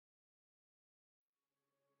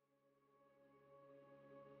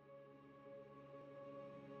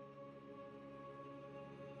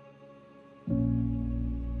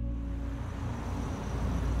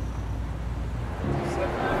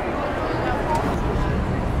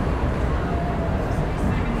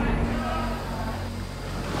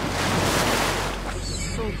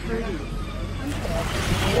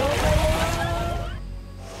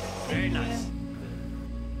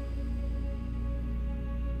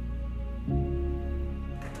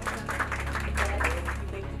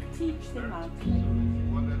teach them how to.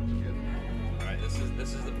 Alright,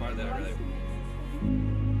 this is the part that I really...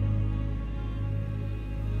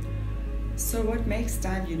 So what makes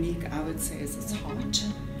diiVe unique, I would say, is its heart.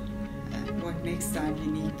 What makes diiVe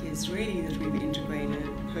unique is really that we've integrated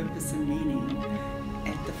purpose and meaning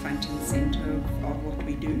at the front and center of what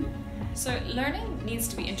we do. So learning needs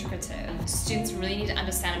to be integrative. Students really need to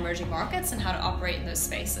understand emerging markets and how to operate in those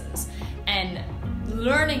spaces. And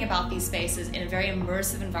learning about these spaces in a very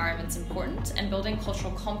immersive environment is important, and building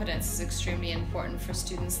cultural competence is extremely important for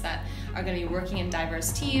students that are going to be working in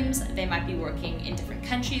diverse teams. They might be working in different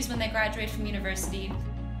countries when they graduate from university.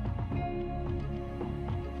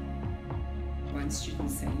 One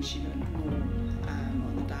student saying she learned more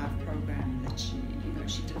on the diiVe program that she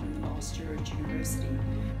did in the last year at university.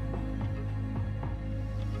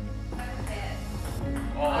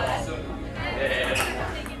 Awesome.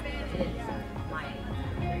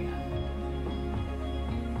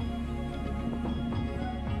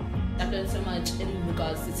 I've learned so much in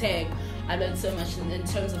regards to tech. I learned so much in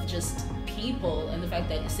terms of just people and the fact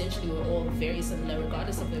that essentially we're all very similar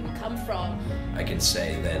regardless of where we come from. I can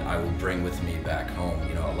say that I will bring with me back home,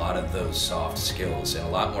 a lot of those soft skills and a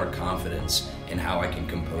lot more confidence in how I can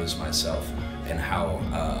compose myself and how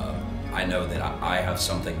I know that I have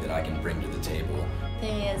something that I can bring to the table. The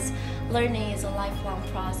thing is, learning is a lifelong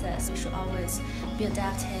process. We should always be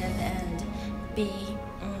adaptive and be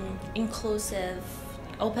inclusive,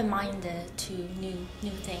 open-minded to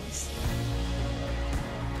new things.